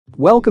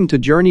Welcome to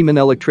Journeyman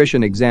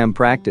Electrician exam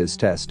practice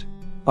test.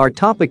 Our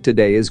topic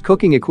today is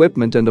cooking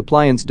equipment and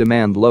appliance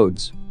demand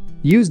loads.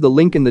 Use the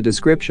link in the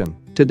description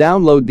to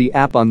download the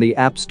app on the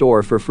App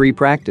Store for free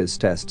practice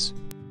tests.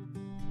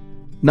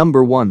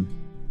 Number 1.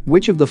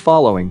 Which of the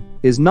following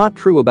is not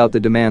true about the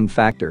demand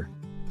factor?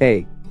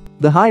 A.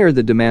 The higher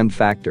the demand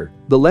factor,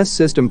 the less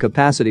system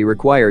capacity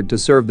required to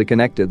serve the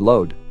connected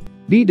load.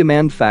 B.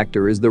 Demand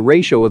factor is the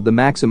ratio of the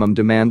maximum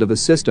demand of a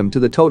system to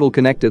the total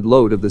connected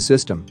load of the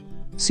system.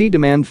 C.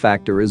 Demand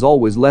factor is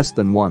always less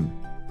than 1.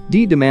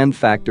 D. Demand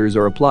factors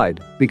are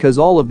applied because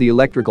all of the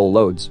electrical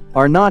loads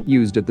are not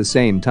used at the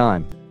same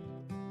time.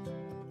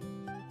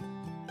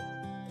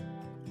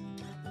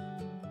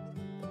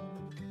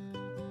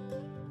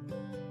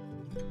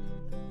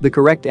 The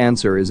correct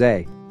answer is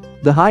A.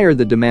 The higher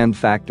the demand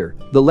factor,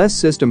 the less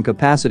system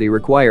capacity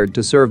required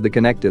to serve the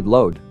connected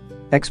load.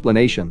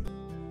 Explanation.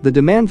 The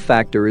demand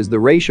factor is the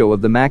ratio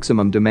of the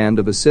maximum demand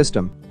of a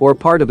system, or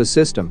part of a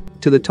system,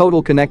 to the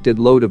total connected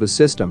load of a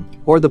system,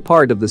 or the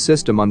part of the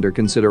system under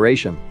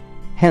consideration.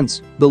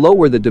 Hence, the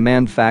lower the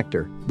demand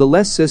factor, the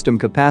less system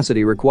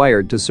capacity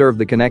required to serve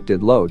the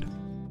connected load.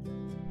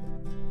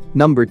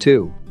 Number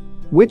 2.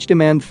 Which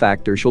demand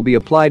factor shall be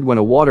applied when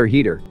a water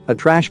heater, a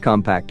trash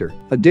compactor,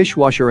 a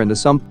dishwasher and a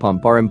sump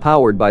pump are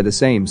empowered by the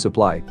same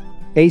supply?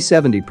 A.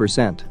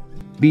 70%.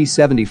 B.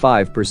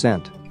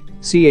 75%.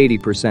 C.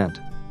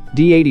 80%.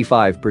 D.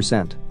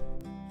 85%.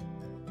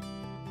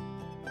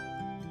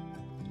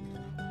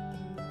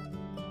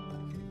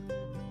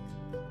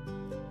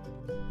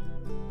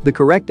 The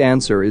correct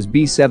answer is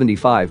B.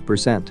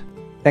 75%.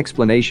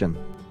 Explanation.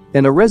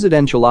 In a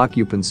residential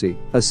occupancy,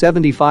 a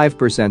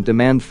 75%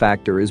 demand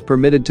factor is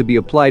permitted to be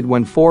applied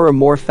when 4 or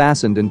more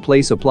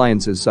fastened-in-place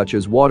appliances such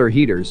as water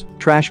heaters,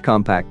 trash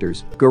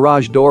compactors,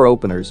 garage door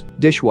openers,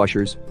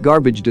 dishwashers,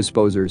 garbage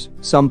disposers,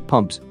 sump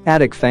pumps,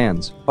 attic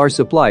fans are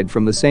supplied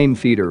from the same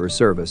feeder or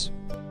service.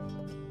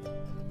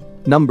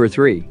 Number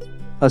 3.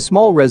 A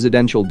small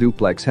residential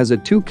duplex has a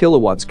 2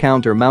 kW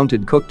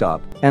counter-mounted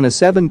cooktop and a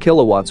 7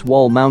 kW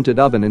wall-mounted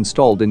oven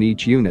installed in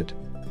each unit.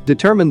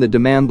 Determine the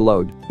demand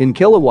load in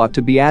kilowatt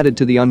to be added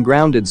to the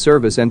ungrounded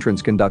service entrance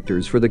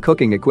conductors for the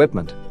cooking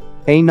equipment.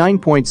 A.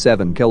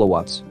 9.7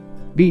 kilowatts.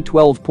 B.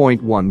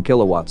 12.1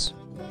 kilowatts.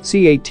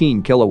 C.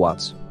 18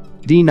 kilowatts.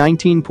 D.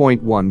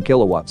 19.1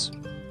 kilowatts.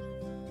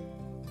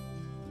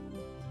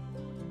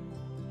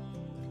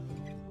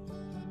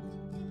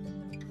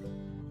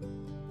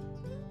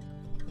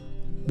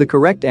 The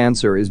correct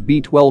answer is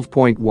B.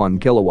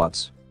 12.1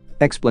 kilowatts.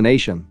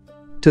 Explanation.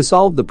 To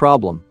solve the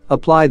problem,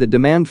 apply the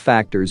demand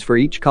factors for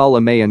each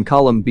column A and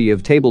column B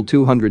of table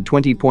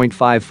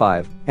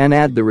 220.55 and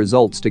add the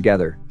results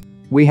together.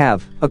 We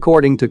have,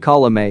 according to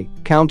column A,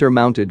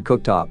 counter-mounted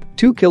cooktop,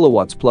 2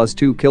 kilowatts plus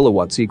 2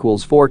 kilowatts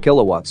equals 4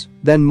 kilowatts,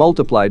 then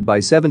multiplied by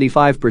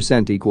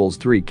 75% equals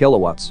 3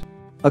 kilowatts.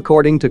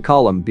 According to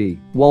column B,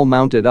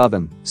 wall-mounted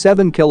oven,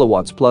 7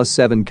 kilowatts plus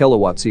 7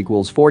 kilowatts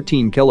equals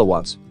 14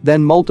 kilowatts,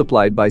 then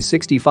multiplied by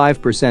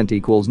 65%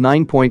 equals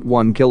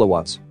 9.1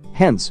 kilowatts.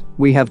 Hence,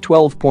 we have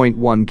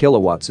 12.1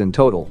 kilowatts in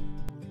total.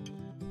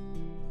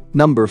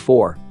 Number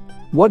 4.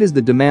 What is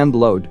the demand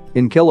load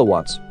in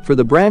kilowatts for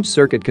the branch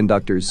circuit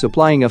conductors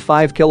supplying a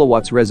 5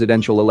 kilowatts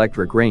residential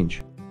electric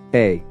range?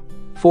 A.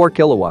 4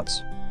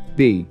 kilowatts.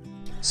 B.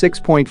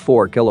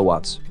 6.4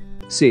 kilowatts.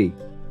 C.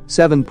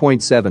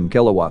 7.7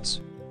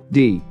 kilowatts.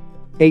 D.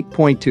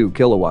 8.2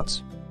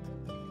 kilowatts.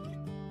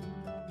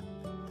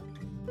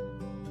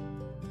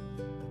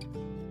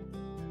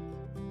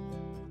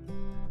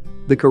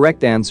 The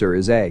correct answer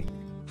is A.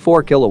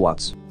 4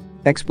 kilowatts.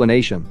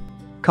 Explanation.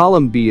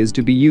 Column B is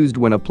to be used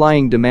when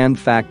applying demand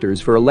factors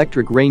for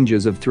electric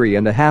ranges of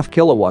 3.5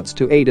 kilowatts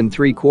to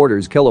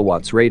 8.75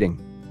 kilowatts rating.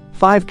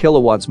 5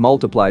 kilowatts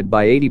multiplied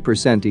by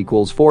 80%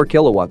 equals 4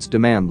 kilowatts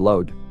demand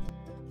load.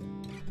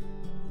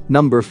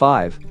 Number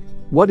 5.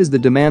 What is the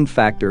demand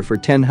factor for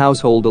 10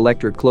 household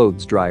electric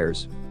clothes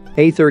dryers?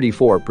 A.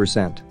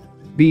 34%.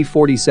 B.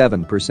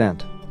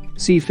 47%.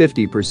 C.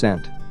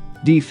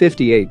 50%. D.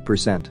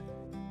 58%.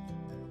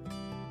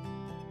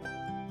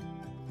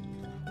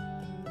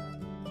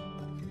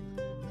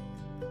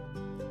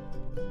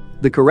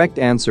 The correct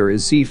answer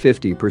is C.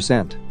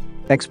 50%.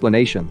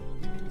 Explanation.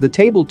 The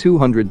table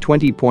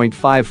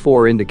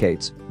 220.54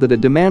 indicates that a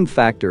demand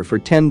factor for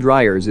 10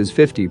 dryers is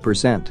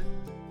 50%.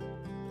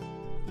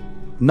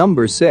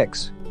 Number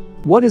 6.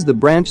 What is the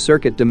branch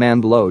circuit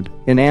demand load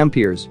in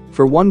amperes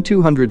for one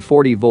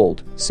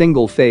 240-volt,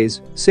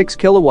 single-phase, 6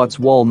 kilowatts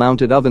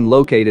wall-mounted oven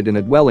located in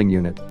a dwelling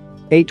unit?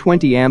 A.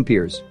 20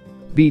 amperes.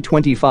 B.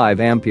 25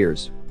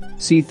 amperes.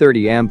 C.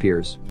 30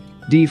 amperes.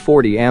 D.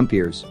 40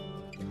 amperes.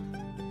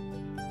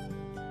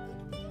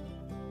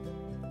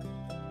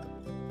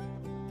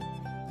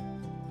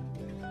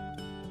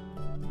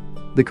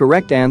 The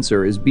correct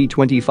answer is B.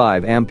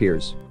 25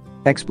 amperes.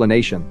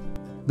 Explanation.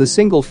 The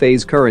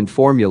single-phase current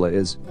formula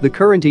is the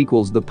current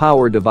equals the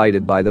power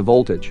divided by the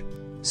voltage.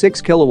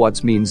 6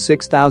 kilowatts means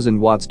 6,000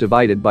 watts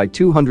divided by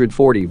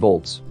 240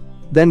 volts.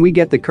 Then we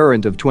get the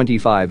current of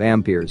 25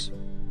 amperes.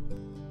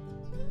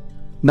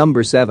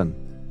 Number 7.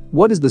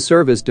 What is the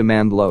service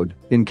demand load,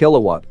 in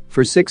kilowatt,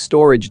 for 6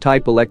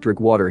 storage-type electric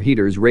water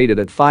heaters rated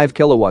at 5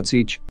 kilowatts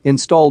each,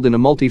 installed in a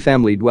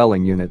multifamily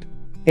dwelling unit?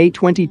 A.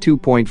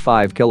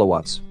 22.5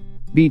 kilowatts.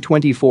 B.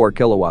 24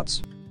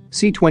 kilowatts.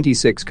 C.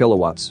 26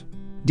 kilowatts.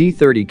 D.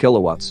 30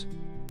 kilowatts.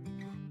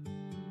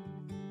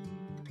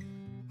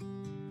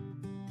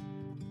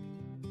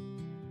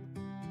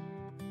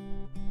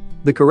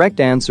 The correct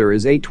answer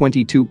is A.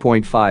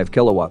 22.5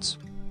 kilowatts.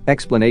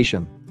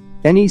 Explanation.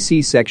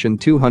 NEC Section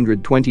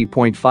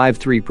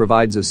 220.53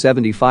 provides a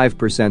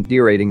 75%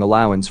 derating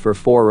allowance for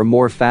 4 or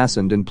more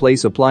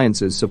fastened-in-place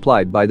appliances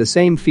supplied by the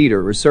same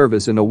feeder or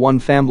service in a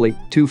one-family,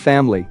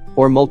 two-family,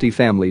 or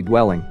multi-family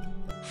dwelling.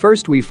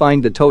 First, we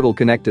find the total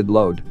connected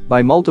load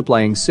by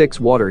multiplying 6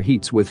 water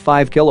heats with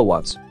 5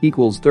 kilowatts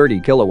equals 30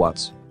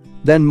 kilowatts.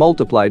 Then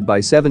multiplied by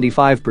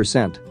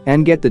 75%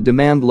 and get the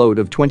demand load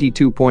of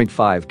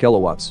 22.5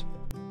 kilowatts.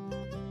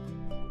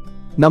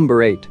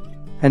 Number 8.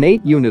 An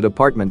 8-unit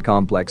apartment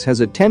complex has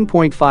a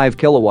 10.5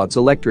 kilowatts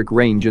electric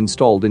range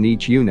installed in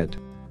each unit.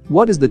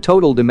 What is the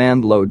total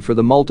demand load for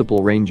the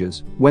multiple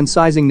ranges when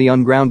sizing the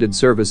ungrounded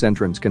service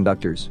entrance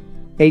conductors?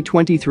 A.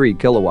 23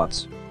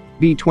 kilowatts.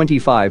 B.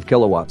 25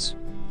 kilowatts.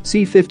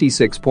 C.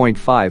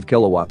 56.5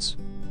 kilowatts.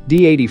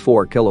 D.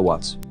 84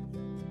 kilowatts.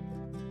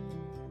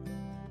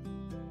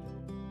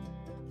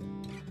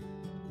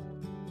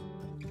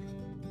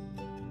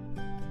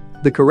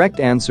 The correct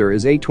answer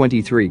is A.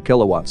 23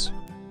 kilowatts.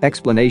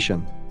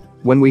 Explanation.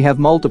 When we have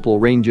multiple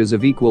ranges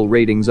of equal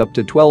ratings up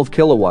to 12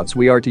 kilowatts,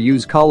 we are to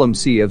use column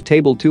C of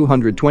table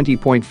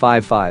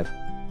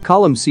 220.55.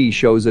 Column C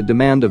shows a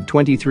demand of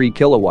 23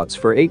 kilowatts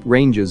for 8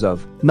 ranges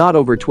of not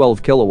over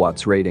 12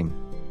 kilowatts rating.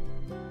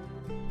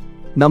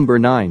 Number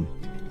 9.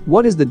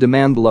 What is the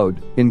demand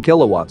load, in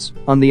kilowatts,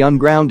 on the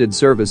ungrounded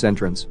service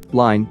entrance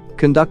line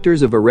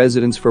conductors of a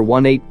residence for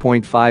one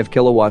 8.5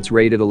 kilowatts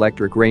rated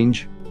electric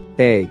range?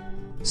 A.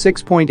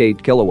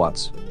 6.8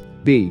 kilowatts.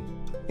 B.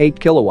 8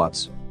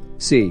 kilowatts.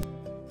 C.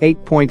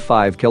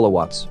 8.5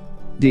 kilowatts.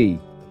 D.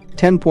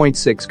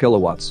 10.6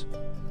 kilowatts.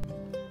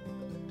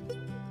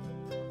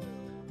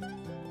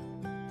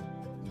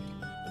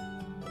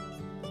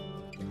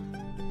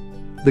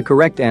 The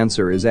correct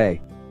answer is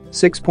A.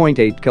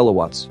 6.8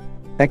 kilowatts.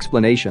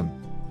 Explanation.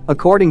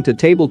 According to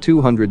table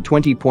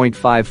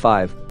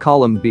 220.55,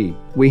 column B,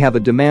 we have a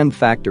demand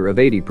factor of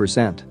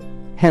 80%.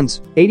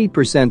 Hence,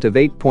 80% of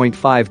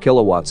 8.5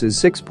 kilowatts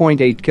is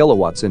 6.8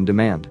 kilowatts in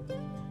demand.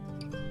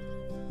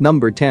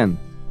 Number 10.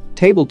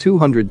 Table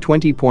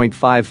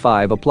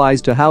 220.55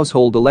 applies to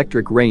household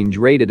electric range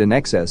rated in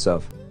excess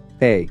of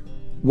A.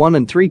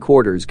 1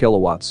 3/4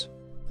 kilowatts.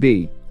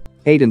 B.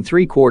 8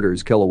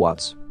 3/4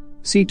 kilowatts.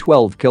 C.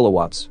 12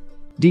 kilowatts.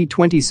 D.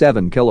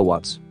 27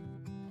 kilowatts.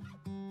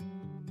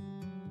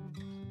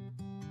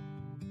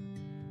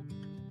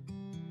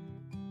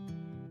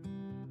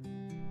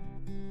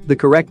 The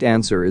correct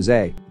answer is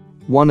A.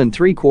 1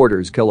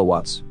 3/4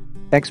 kilowatts.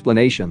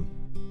 Explanation.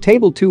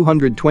 Table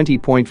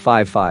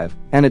 220.55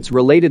 and its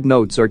related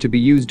notes are to be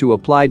used to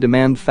apply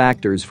demand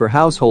factors for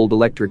household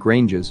electric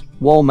ranges,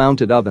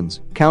 wall-mounted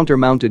ovens,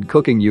 counter-mounted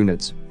cooking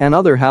units, and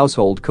other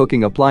household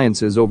cooking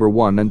appliances over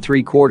 1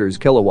 3/4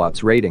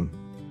 kilowatts rating.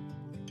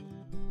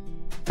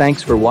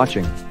 Thanks for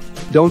watching.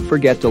 Don't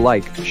forget to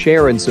like,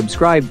 share and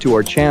subscribe to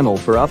our channel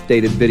for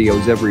updated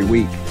videos every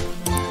week.